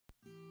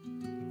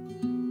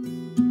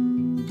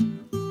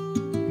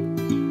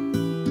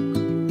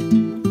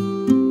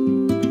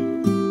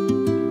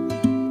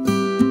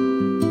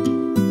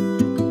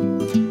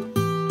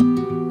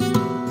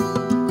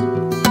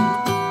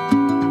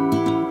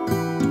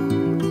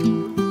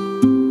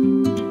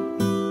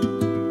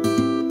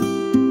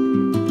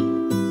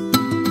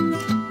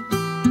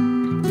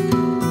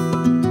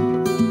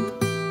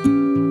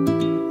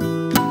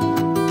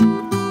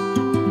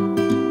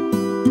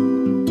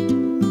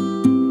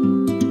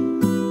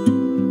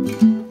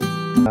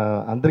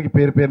అందరికీ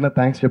పేరు పేరున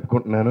థ్యాంక్స్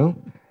చెప్పుకుంటున్నాను.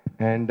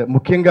 అండ్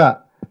ముఖ్యంగా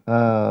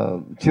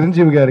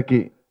చిరంజీవి గారికి,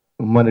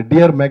 మన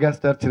డియర్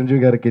మెగాస్టార్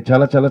చిరంజీవి గారికి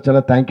చాలా చాలా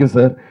చాలా థ్యాంక్ యూ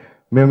సార్.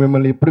 మేము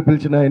మిమ్మల్ని ఎప్పుడు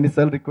పిలిచినా,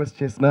 ఎన్నిసార్లు రిక్వెస్ట్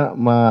చేసినా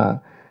మా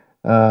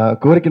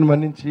కోరికను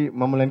మన్నించి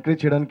మమ్మల్ని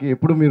ఎంకరేజ్ చేయడానికి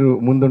ఎప్పుడు మీరు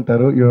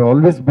ముందుంటారు. You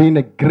always been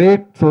a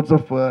great source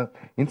of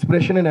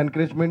inspiration and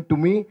encouragement to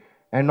me,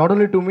 and not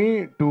only to me,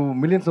 to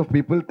millions of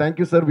people. Thank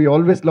you sir, we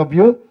always love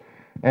you.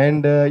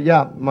 And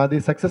మాది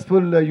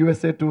సక్సెస్ఫుల్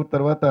యూఎస్ఏ టూర్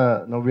తర్వాత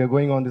now we are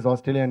going on this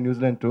Australia and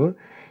New Zealand tour.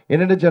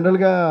 ఏంటంటే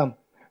జనరల్గా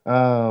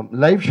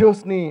live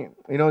షోస్ని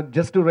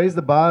just to rise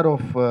the bar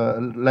of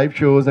live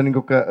shows అని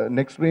ఇంకొక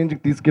next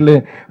రేంజ్కి తీసుకెళ్లే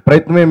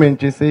ప్రయత్నమే మేము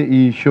చేసే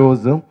ఈ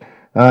షోస్.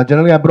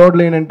 జనరల్గా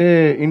అబ్రాడ్లో ఏంటంటే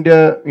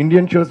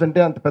ఇండియన్ షోస్ అంటే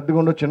అంత పెద్దగా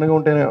ఉండవు, చిన్నగా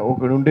ఉంటేనే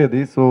ఒకటి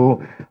ఉండేది. సో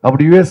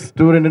అప్పుడు యూఎస్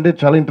టూర్ ఏంటంటే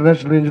చాలా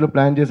ఇంటర్నేషనల్ రేంజ్లో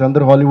ప్లాన్ చేసి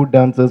అందరు Hollywood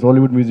dancers,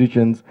 Hollywood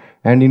musicians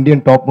and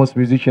Indian top most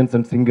musicians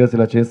and singers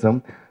ఇలా చేసాం.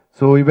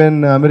 So even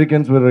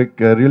Americans were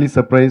really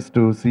surprised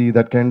to see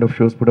that kind of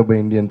shows put up by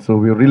Indians. So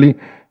we were really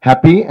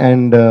happy,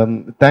 and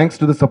thanks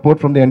to the support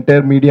from the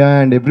entire media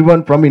and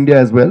everyone from India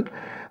as well.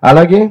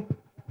 Alage,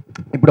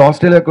 ఇప్పుడు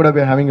Australia kuda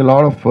we are having a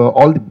lot of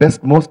all the best,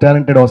 most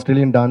talented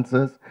Australian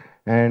dancers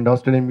and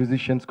Australian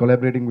musicians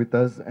collaborating with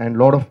us,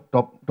 and lot of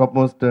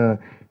topmost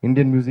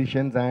Indian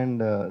musicians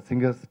and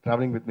singers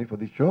traveling with me for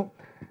this show.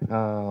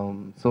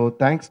 So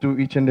thanks to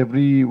each and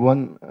every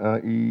one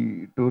ee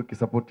tour ki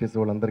support chese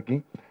vallandarki.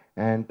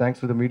 And thanks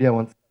to the media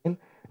once again.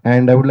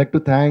 And I would like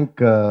to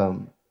thank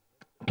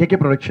KK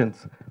Productions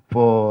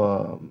for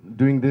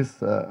doing this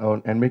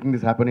and making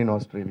this happen in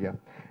Australia.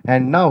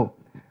 And now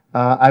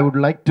I would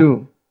like to,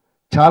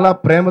 chala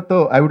premato,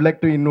 I would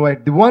like to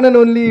invite the one and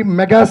only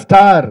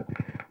megastar,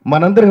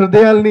 manandar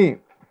hridayalni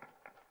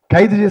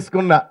kaidu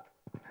cheskunna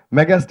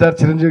megastar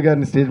Chiranjeevi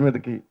garni stage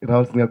meedaki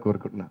ravalsinదిగా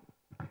కోరుకుంటున్నా.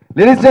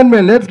 Ladies and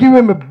gentlemen, let's give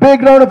him a big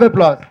round of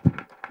applause.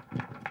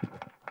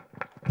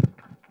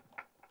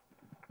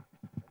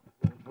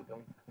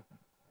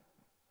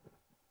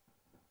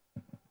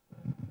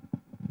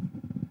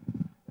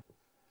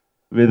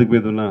 వేదిక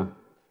మీద ఉన్న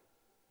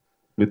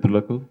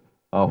మిత్రులకు,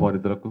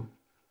 ఆహ్వానితులకు,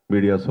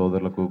 media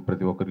సోదరులకు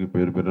ప్రతి ఒక్కరికి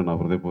పేరు పేరు నా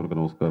హృదయపూర్వక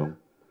నమస్కారం.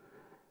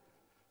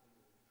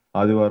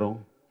 ఆదివారం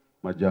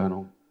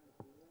మధ్యాహ్నం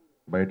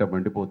బయట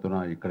మండిపోతున్న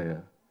ఇక్కడ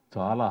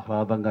చాలా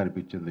ఆహ్లాదంగా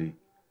అనిపించింది.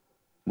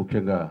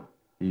 ముఖ్యంగా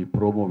ఈ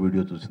ప్రోమో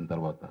వీడియో చూసిన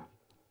తర్వాత.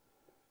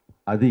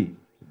 అది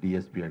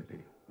డిఎస్పి అంటే,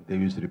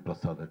 దేవిశ్రీ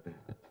ప్రసాద్ అంటే.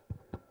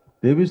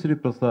 దేవిశ్రీ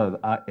ప్రసాద్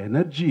ఆ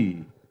ఎనర్జీ,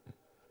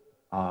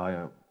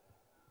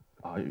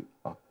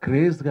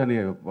 క్రేజ్ కానీ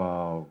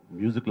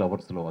మ్యూజిక్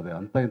లవర్స్లో అది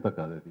అంతా ఇంత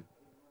కాదు.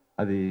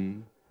 అది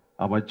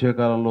ఆ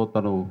మధ్యకాలంలో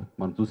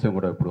మనం చూసాం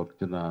కూడా. ఇప్పుడు ఒక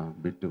చిన్న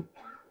బిట్టు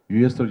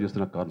యూఎస్లో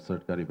చేసిన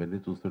కాన్సర్ట్ కానీ ఇవన్నీ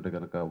చూస్తుంటే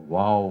కనుక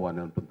వావ్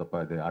అని ఉంటుంది తప్ప,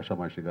 అది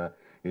ఆషామాషిగా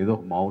ఏదో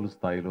ఒక మామూలు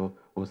స్థాయిలో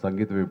ఒక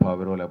సంగీత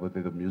విభాగంలో లేకపోతే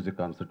ఏదో మ్యూజిక్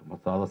కాన్సర్ట్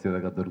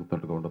సాదాసీదాగా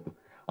జరుగుతున్నట్టుగా ఉండదు.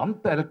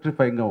 అంత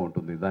ఎలక్ట్రిఫైయింగ్గా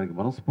ఉంటుంది. దానికి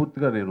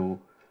మనస్ఫూర్తిగా నేను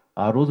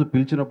ఆ రోజు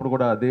పిలిచినప్పుడు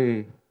కూడా అదే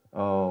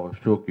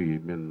షోకి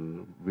నేను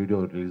వీడియో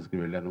రిలీజ్కి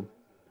వెళ్ళాను.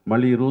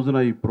 మళ్ళీ ఈ రోజున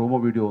ఈ ప్రోమో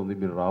వీడియో ఉంది,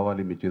 మీరు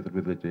రావాలి, మీ చేతుల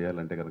మీదుగా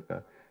చేయాలంటే కనుక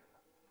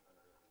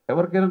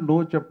ఎవరికైనా నో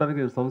చెప్పడానికి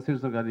నేను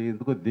సంశయించను, కానీ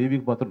ఎందుకో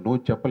దేవికి మాత్రం నో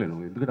చెప్పలేను.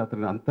 ఎందుకంటే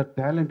అతని అంత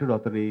టాలెంటెడ్.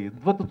 అతని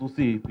ఇద్వత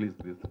చూసి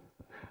ప్లీజ్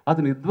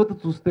అతని ఇద్వత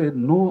చూస్తే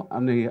నో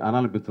అని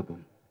అనాలనిపించదు.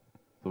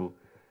 సో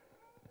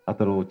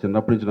అతను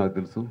చిన్నప్పటి నుంచి నాకు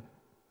తెలుసు.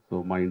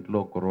 సో మా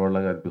ఇంట్లో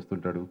కుర్రవాళ్ళగా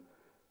అనిపిస్తుంటాడు,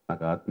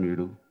 నాకు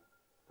ఆత్మీయుడు.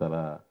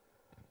 చాలా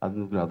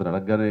అందుకు అతను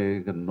అడగగానే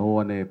ఇంకా నో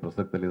అనే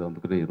ప్రసక్తి లేదు.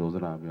 అందుకనే ఈ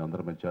రోజున మీ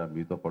అందరి మధ్య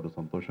మీతో పాటు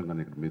సంతోషంగా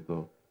ఇక్కడ మీతో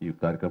ఈ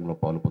కార్యక్రమంలో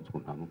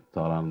పాలుపంచుకుంటున్నాను.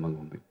 చాలా ఆనందంగా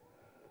ఉంది.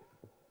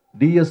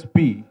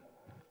 డిఎస్పి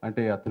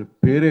అంటే అతని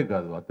పేరే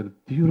కాదు, అతని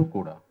తీరు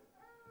కూడా.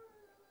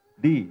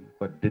 D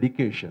for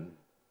dedication.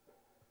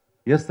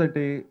 ఎస్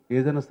అంటే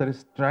ఏదైనా సరే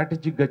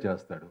స్ట్రాటజిక్గా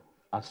చేస్తాడు,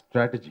 ఆ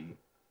స్ట్రాటజీ.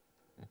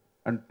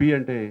 అండ్ పి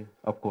అంటే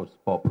అఫ్కోర్స్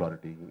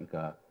పాపులారిటీ.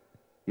 ఇంకా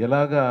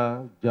ఎలాగా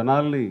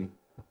జనాల్ని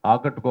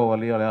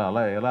ఆకట్టుకోవాలి,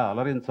 ఎలా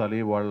అలరించాలి,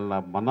 వాళ్ళ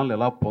మన్నల్ని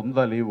ఎలా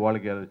పొందాలి,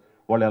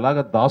 వాళ్ళు ఎలాగ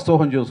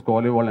దాసోహం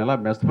చేసుకోవాలి, వాళ్ళని ఎలా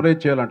మెస్పరైజ్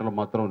చేయాలంటే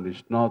మాత్రం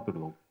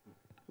నిష్ణాతుడు.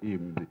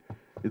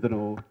 ఇతను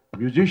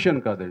మ్యూజిషియన్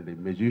కాదండి,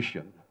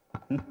 మెజిషియన్.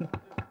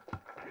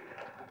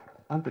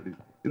 అంతటి.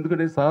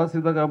 ఎందుకంటే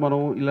సాదాసీదాగా మనం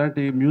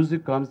ఇలాంటి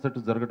మ్యూజిక్ కాన్సర్ట్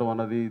జరగడం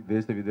అన్నది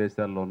దేశ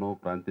విదేశాల్లోనూ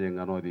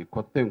ప్రాంతీయంగానూ అది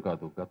కొత్త ఏం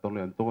కాదు. గతంలో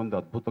ఎంతోమంది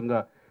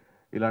అద్భుతంగా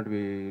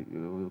ఇలాంటివి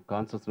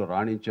కాన్సర్ట్స్లో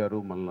రాణించారు,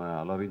 మనల్ని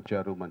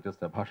అలరించారు, మంచిగా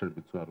శభాష్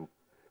అనిపించారు.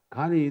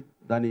 కానీ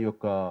దాని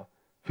యొక్క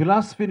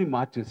ఫిలాసఫీని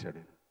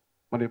మార్చేశాడు.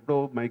 మరి ఎప్పుడో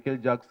మైకేల్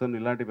జాక్సన్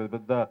ఇలాంటి పెద్ద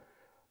పెద్ద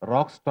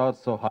రాక్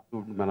స్టార్స్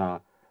హాలీవుడ్, మన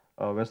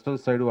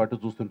వెస్ట్రన్ సైడ్ అటు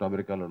చూస్తుంటాం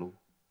అమెరికాలోను.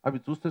 అవి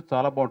చూస్తే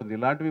చాలా బాగుంటుంది.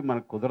 ఇలాంటివి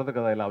మనకు కుదరదు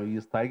కదా, ఇలా ఈ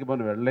స్థాయికి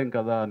మనం వెళ్ళలేం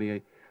కదా అని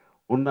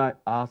ఉన్న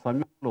ఆ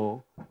సమయంలో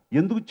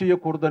ఎందుకు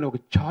చేయకూడదు అని ఒక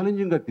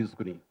ఛాలెంజింగ్గా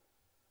తీసుకుని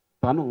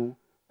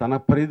తన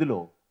పరిధిలో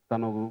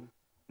తను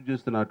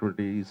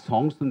చేస్తున్నటువంటి ఈ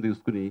సాంగ్స్ని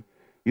తీసుకుని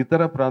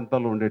ఇతర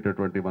ప్రాంతాల్లో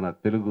ఉండేటటువంటి మన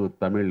తెలుగు,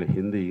 తమిళ్,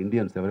 హిందీ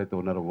ఇండియన్స్ ఎవరైతే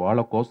ఉన్నారో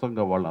వాళ్ళ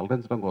కోసంగా, వాళ్ళని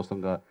అలరించడం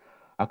కోసంగా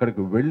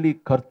అక్కడికి వెళ్ళి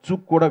ఖర్చు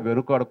కూడా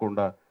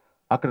వెనుకాడకుండా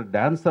అక్కడ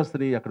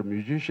డాన్సర్స్ని, అక్కడ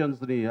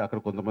మ్యూజిషియన్స్ని, అక్కడ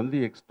కొంతమంది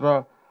ఎక్స్ట్రా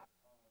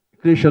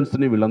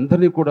టెక్నీషియన్స్ని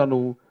వీళ్ళందరినీ కూడాను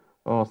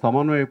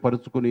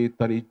సమన్వయపరుచుకుని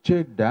తను ఇచ్చే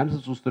డ్యాన్స్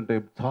చూస్తుంటే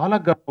చాలా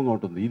గర్వంగా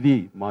ఉంటుంది. ఇది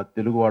మా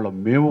తెలుగు వాళ్ళం,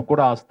 మేము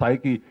కూడా ఆ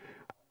స్థాయికి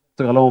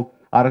గలం,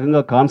 ఆ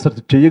రకంగా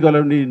కాన్సర్ట్స్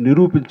చేయగలని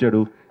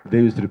నిరూపించాడు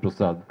దేవిశ్రీ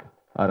ప్రసాద్.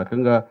 ఆ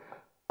రకంగా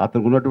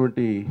అతనికి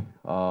ఉన్నటువంటి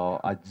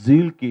ఆ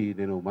జీల్కి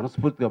నేను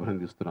మనస్ఫూర్తిగా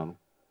అభినందిస్తున్నాను.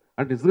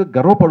 అంటే నిజంగా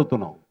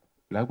గర్వపడుతున్నాం.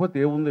 లేకపోతే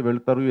ఏముంది,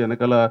 వెళ్తారు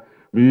వెనకాల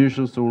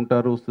మ్యూజిషియన్స్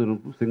ఉంటారు,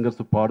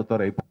 సింగర్స్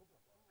పాడుతారు, అయిపో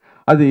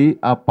అది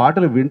ఆ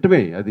పాటలు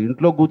వింటమే, అది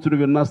ఇంట్లో కూర్చుని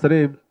విన్నా సరే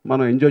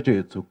మనం ఎంజాయ్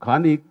చేయొచ్చు.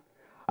 కానీ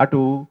అటు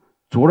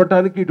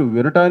చూడటానికి ఇటు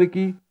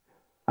వినటానికి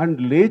అండ్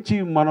లేచి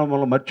మనం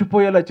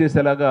మర్చిపోయేలా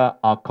చేసేలాగా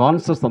ఆ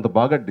కాన్సర్ట్స్ అంత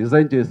బాగా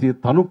డిజైన్ చేసి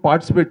తను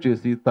పార్టిసిపేట్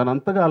చేసి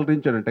తనంతగా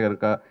అలరించాడంటే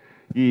కనుక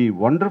ఈ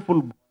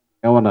వండర్ఫుల్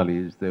ఏమనాలి,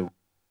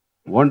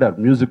 wonder,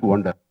 music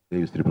wonder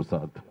Devi Sri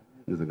Prasad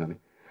నిజంగానే.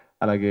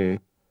 అలాగే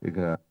ఇక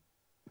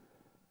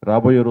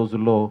రాబోయే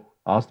రోజుల్లో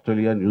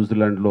ఆస్ట్రేలియా,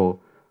 న్యూజిలాండ్లో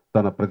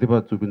తన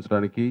ప్రతిభ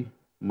చూపించడానికి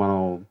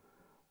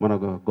మన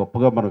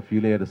గొప్పగా మనం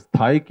ఫీల్ అయ్యే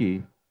స్థాయికి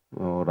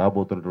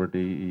రాబోతున్నటువంటి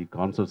ఈ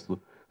కాన్సర్ట్స్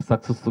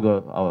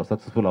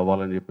సక్సెస్ఫుల్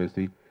అవ్వాలని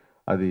చెప్పేసి,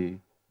 అది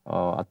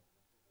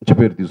మంచి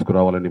పేరు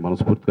తీసుకురావాలని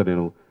మనస్ఫూర్తిగా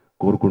నేను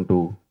కోరుకుంటూ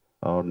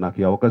నాకు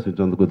ఈ అవకాశం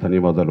ఇచ్చినందుకు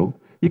ధన్యవాదాలు.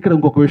 ఇక్కడ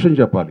ఇంకొక విషయం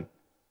చెప్పాలి.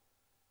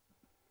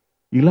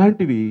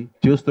 ఇలాంటివి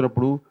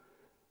చేస్తున్నప్పుడు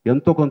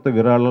ఎంతో కొంత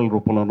విరాళాల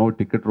రూపంలోనో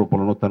టికెట్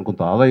రూపంలోనో తనకు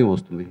కొంత ఆదాయం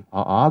వస్తుంది.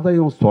 ఆ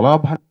ఆదాయం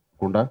స్వలాభాన్ని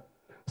కాకుండా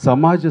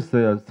సమాజ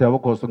సేవ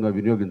కోసంగా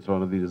వినియోగించడం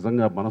అనేది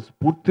నిజంగా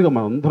మనస్ఫూర్తిగా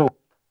మనందరం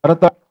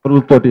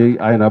భారతతోటి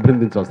ఆయన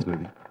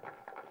అభినందించాల్సినది.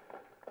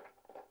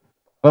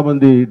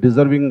 చాలామంది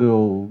డిజర్వింగ్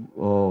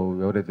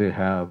ఎవరైతే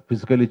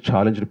ఫిజికలీ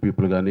ఛాలెంజ్డ్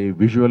పీపుల్ కానీ,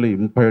 విజువల్లీ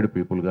ఇంపైర్డ్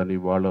పీపుల్ కానీ,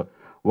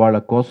 వాళ్ళ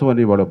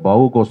కోసమని, వాళ్ళ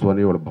బావు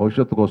కోసమని, వాళ్ళ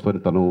భవిష్యత్తు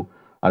కోసమని తను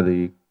అది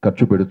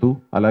ఖర్చు పెడుతూ,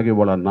 అలాగే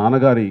వాళ్ళ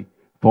నాన్నగారి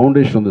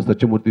ఫౌండేషన్ ఉంది,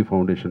 సత్యమూర్తి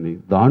ఫౌండేషన్ని,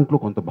 దాంట్లో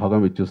కొంత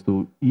భాగం ఇచ్చేస్తూ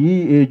ఈ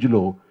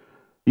ఏజ్లో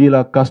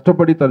ఇలా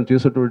కష్టపడి తను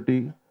చేసేటువంటి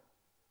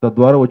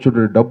తద్వారా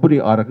వచ్చేటువంటి డబ్బుని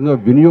ఆ రకంగా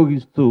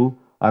వినియోగిస్తూ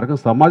ఆ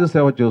రకంగా సమాజ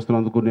సేవ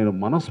చేస్తున్నందుకు నేను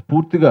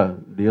మనస్ఫూర్తిగా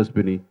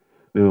డిఎస్పిని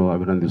నేను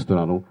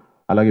అభినందిస్తున్నాను.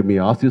 అలాగే మీ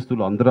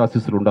ఆశీస్సులు, అందరి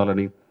ఆశీస్సులు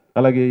ఉండాలని,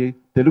 అలాగే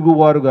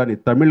తెలుగువారు కానీ,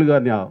 తమిళ్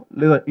కానీ,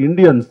 లేదా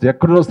ఇండియన్స్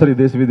ఎక్కడున్నా సరే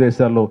దేశ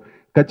విదేశాల్లో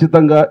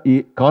ఖచ్చితంగా ఈ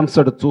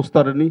కాన్సర్ట్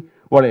చూస్తారని,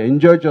 వాళ్ళు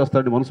ఎంజాయ్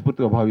చేస్తారని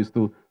మనస్ఫూర్తిగా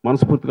భావిస్తూ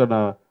మనస్ఫూర్తిగా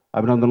నా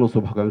అభినందనలు,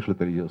 శుభాకాంక్షలు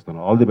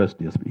తెలియజేస్తున్నాను. All the best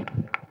DSP.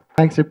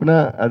 Thanks చెప్పినా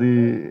అది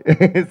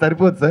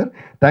సరిపోదు sir.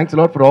 Thanks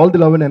lot for all the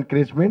love and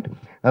encouragement.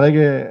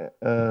 అలాగే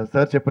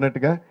సార్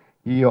చెప్పినట్టుగా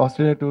ఈ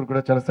ఆస్ట్రేలియా టూర్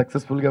కూడా చాలా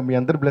సక్సెస్ఫుల్గా మీ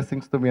అందరి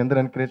బ్లెస్సింగ్స్తో, మీ అందరి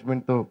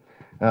ఎంకరేజ్మెంట్తో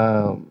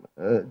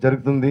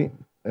జరుగుతుంది,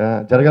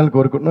 జరగాలని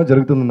కోరుకుంటున్నాం,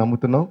 జరుగుతుందని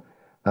నమ్ముతున్నాం.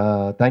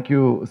 Thank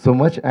you so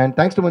much, and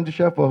thanks to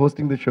Manjusha for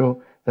hosting the show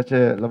such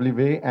a lovely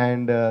way,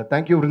 and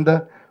thank you Vrinda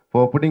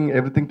for putting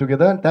everything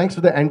together, and thanks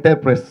to the entire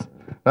press.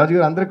 రాజు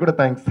గారు అందరికి కూడా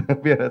థ్యాంక్స్.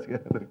 రాజు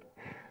గారు అందరికి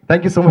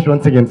thank you so much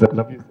once again sir.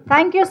 Love you.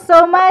 Thank you so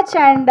much,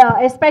 and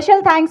a special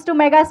thanks to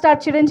megastar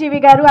Chiranjeevi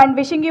garu, and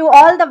wishing you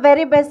all the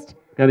very best.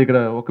 కానీ ఇక్కడ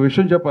ఒక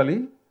విషయం చెప్పాలి.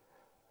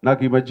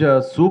 నాకు ఈ మధ్య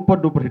సూపర్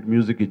డూపర్ హిట్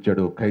మ్యూజిక్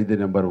ఇచ్చాడు ఖైదీ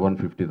number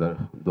 150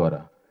 ద్వారా.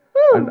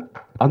 అండ్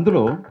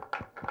అందులో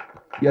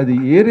అది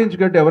ఏ రేంజ్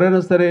కంటే ఎవరైనా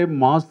సరే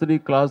మాస్ని,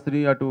 క్లాస్ని,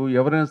 అటు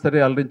ఎవరైనా సరే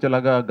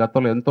అలరించేలాగా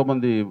గతంలో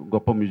ఎంతోమంది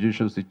గొప్ప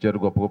మ్యూజిషియన్స్ ఇచ్చారు,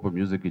 గొప్ప గొప్ప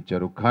మ్యూజిక్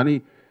ఇచ్చారు. కానీ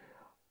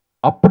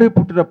అప్పుడే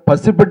పుట్టిన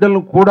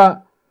పసిబిడ్డలను కూడా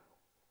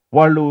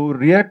వాళ్ళు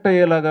రియాక్ట్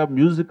అయ్యేలాగా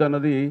మ్యూజిక్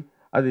అన్నది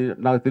అది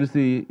నాకు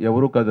తెలిసి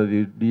ఎవరు కాదు, అది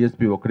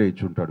డిఎస్పి ఒక్కడే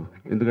ఇచ్చి ఉంటాడు.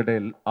 ఎందుకంటే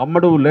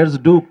అమ్మడు లెట్స్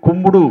డూ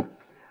కుమ్ముడు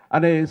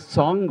అనే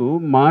సాంగ్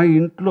మా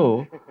ఇంట్లో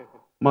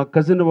మా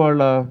కజిన్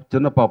వాళ్ళ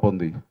చిన్న పాప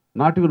ఉంది,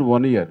 నాట్ ఈవెన్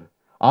 1 year.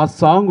 ఆ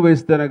సాంగ్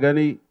వేస్తేనే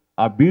కానీ,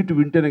 ఆ బీట్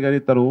వింటేనే కానీ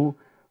తను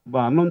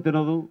అన్నం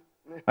తినదు.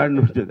 అండ్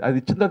అది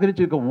ఇచ్చిన దగ్గర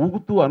నుంచి ఇంకా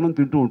ఊగుతూ అన్నం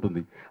తింటూ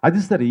ఉంటుంది. అది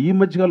సరే, ఈ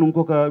మధ్యకాలం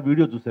ఇంకొక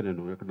వీడియో చూసాను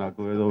నేను, ఇక్కడ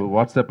నాకు ఏదో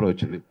వాట్సాప్లో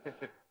వచ్చింది.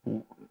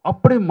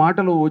 అప్పుడే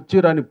మాటలు వచ్చి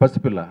రాని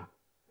పసిపిల్ల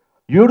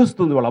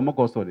ఏడుస్తుంది వాళ్ళ అమ్మ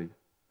కోసమని.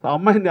 ఆ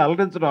అమ్మాయిని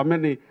అలరించడం,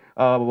 అమ్మాయిని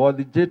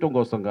అది చేయటం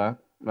కోసంగా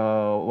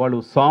వాళ్ళు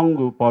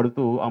సాంగ్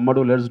పాడుతూ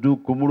అమ్మడు లెట్స్ డూ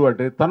కుమ్ముడు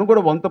అంటే తను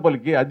కూడా వంత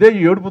పలికి అదే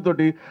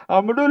ఏడుపుతోటి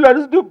అమ్మడు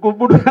లెట్స్ డూ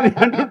కుమ్ముడు అని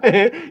అంటుంటే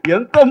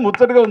ఎంత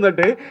ముచ్చటగా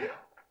ఉందంటే,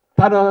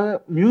 తన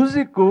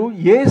మ్యూజిక్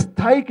ఏ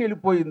స్థాయికి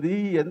వెళ్ళిపోయింది,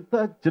 ఎంత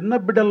చిన్న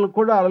బిడ్డలను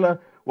కూడా అలా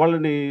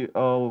వాళ్ళని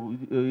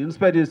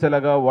ఇన్స్పైర్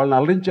చేసేలాగా, వాళ్ళని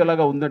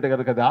అలరించేలాగా ఉందంటే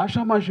కనుక అది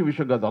ఆషామాషి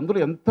విషయం కాదు.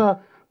 అందులో ఎంత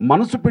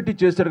మనసు పెట్టి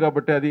చేశారు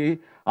కాబట్టి అది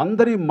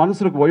అందరి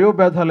మనసులకు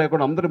వయోభేదాలు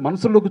లేకుండా అందరి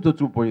మనసుల్లోకి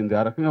చొచ్చుకుపోయింది.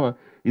 ఆ రకంగా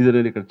ఇది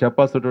నేను ఇక్కడ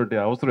చెప్పాల్సినటువంటి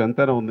అవసరం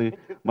ఎంతైనా ఉంది.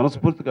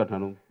 మనస్ఫూర్తిగా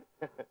అంటాను,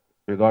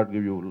 may God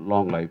give you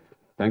long life.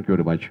 Thank you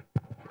very much.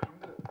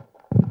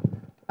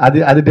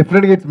 అది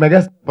డెఫినెట్గా it's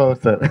megastar power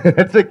sir.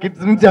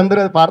 Kids నుంచి అందరూ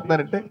అది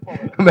పాడుతున్నారంటే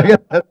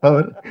మెగాస్టార్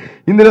పవర్.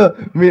 ఇందులో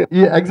మీ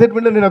ఈ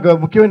ఎగ్జైట్మెంట్లో నేను ఒక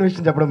ముఖ్యమైన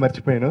విషయం చెప్పడం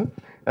మర్చిపోయాను.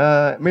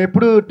 మేము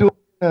ఎప్పుడు టూర్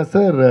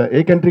సార్,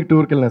 ఏ కంట్రీకి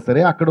టూర్కి వెళ్ళినా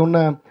సరే అక్కడ ఉన్న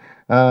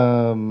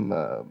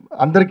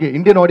అందరికీ,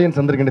 ఇండియన్ ఆడియన్స్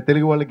అందరికీ, అంటే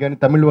తెలుగు వాళ్ళకి కానీ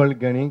తమిళ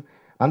వాళ్ళకి కానీ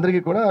అందరికీ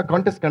కూడా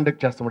కాంటెస్ట్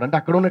కండక్ట్ చేస్తాం. అంటే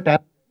అక్కడ ఉన్న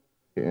టాలెంట్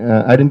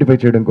ఐడెంటిఫై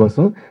చేయడం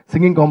కోసం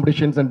singing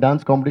competitions and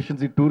dance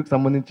competitions ఈ టూర్కి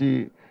సంబంధించి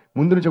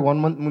ముందు నుంచి 1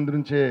 month ముందు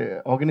నుంచే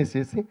ఆర్గనైజ్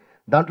చేసి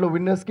దాంట్లో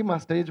విన్నర్స్కి మా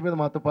స్టేజ్ మీద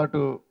మాతో పాటు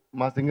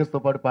మా సింగర్స్తో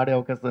పాటు పాడే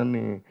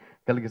అవకాశాన్ని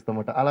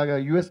కలిగిస్తామట. అలాగా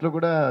యూఎస్లో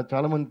కూడా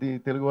చాలామంది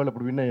తెలుగు వాళ్ళు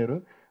అప్పుడు విన్ అయ్యారు.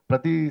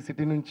 ప్రతి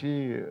సిటీ నుంచి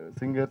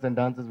సింగర్స్ అండ్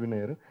డాన్సర్స్ విన్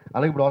అయ్యారు.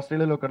 అలాగే ఇప్పుడు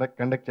ఆస్ట్రేలియాలో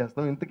కండక్ట్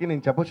చేస్తాం. ఇంతకీ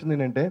నేను చెప్పొచ్చింది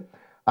ఏంటంటే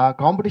ఆ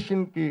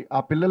కాంపిటీషన్కి ఆ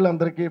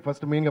పిల్లలందరికీ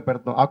ఫస్ట్ మెయిన్గా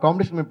పెడతాం. ఆ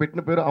కాంపిటీషన్ మేము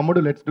పెట్టిన పేరు అమ్ముడు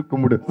let's do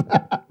కుమ్ముడు.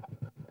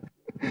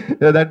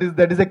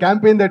 that is a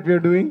campaign that we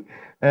are doing,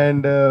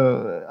 and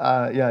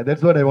yeah,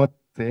 that's what I want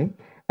to say.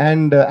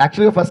 And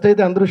actually first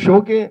అయితే అందరూ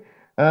షోకే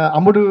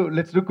అమ్ముడు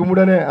లెట్స్ డు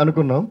కుమ్ముడు అనే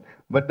అనుకున్నాం.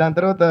 బట్ దాని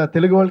తర్వాత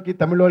తెలుగు వాళ్ళకి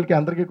తమిళ వాళ్ళకి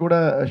అందరికీ కూడా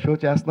షో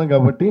చేస్తున్నాం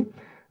కాబట్టి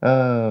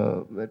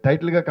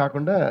టైటిల్గా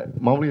కాకుండా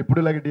మామూలుగా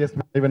ఎప్పుడు ఇలాగే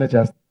డిఎస్పీ ఏమైనా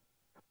చేస్తాం.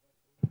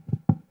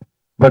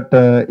 బట్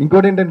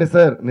ఇంకోటి ఏంటంటే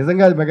సార్,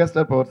 నిజంగా అది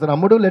మెగాస్టార్ పవర్ సార్.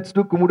 అమ్ముడు లెట్స్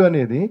డు కుమ్ముడు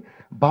అనేది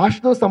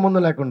భాషతో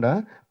సంబంధం లేకుండా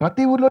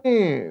ప్రతి ఊర్లోనే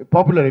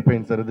పాపులర్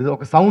అయిపోయింది సార్. అది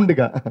ఒక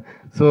సౌండ్గా.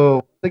 సో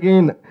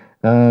అగైన్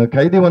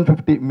ఖైదీ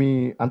 150 మీ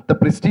అంత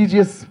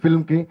ప్రెస్టీజియస్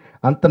ఫిల్మ్కి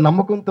అంత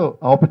నమ్మకంతో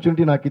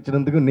ఆపర్చునిటీ నాకు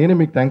ఇచ్చినందుకు నేనే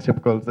మీకు థ్యాంక్స్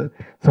చెప్పుకోవాలి సార్.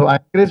 సో ఆ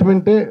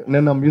ఎంకరేజ్మెంటే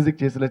నేను నా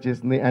మ్యూజిక్ చేసేలా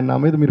చేసింది. అండ్ నా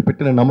మీద మీరు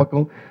పెట్టిన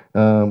నమ్మకం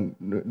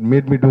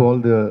made me do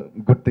all the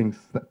good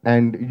things.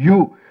 And you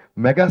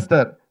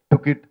megastar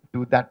took it to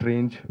that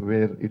range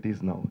where it is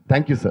now.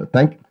 Thank you, sir.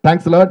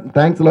 Thanks a lot.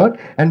 Thanks a lot.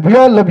 And we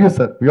all love you,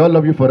 sir. We all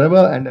love you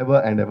forever and ever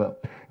and ever.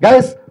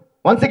 Guys,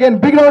 once again,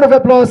 big round of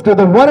applause to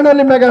the one and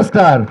only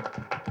megastar,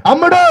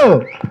 Ammudu.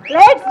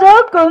 Let's do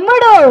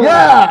Kummudu.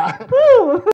 Yeah.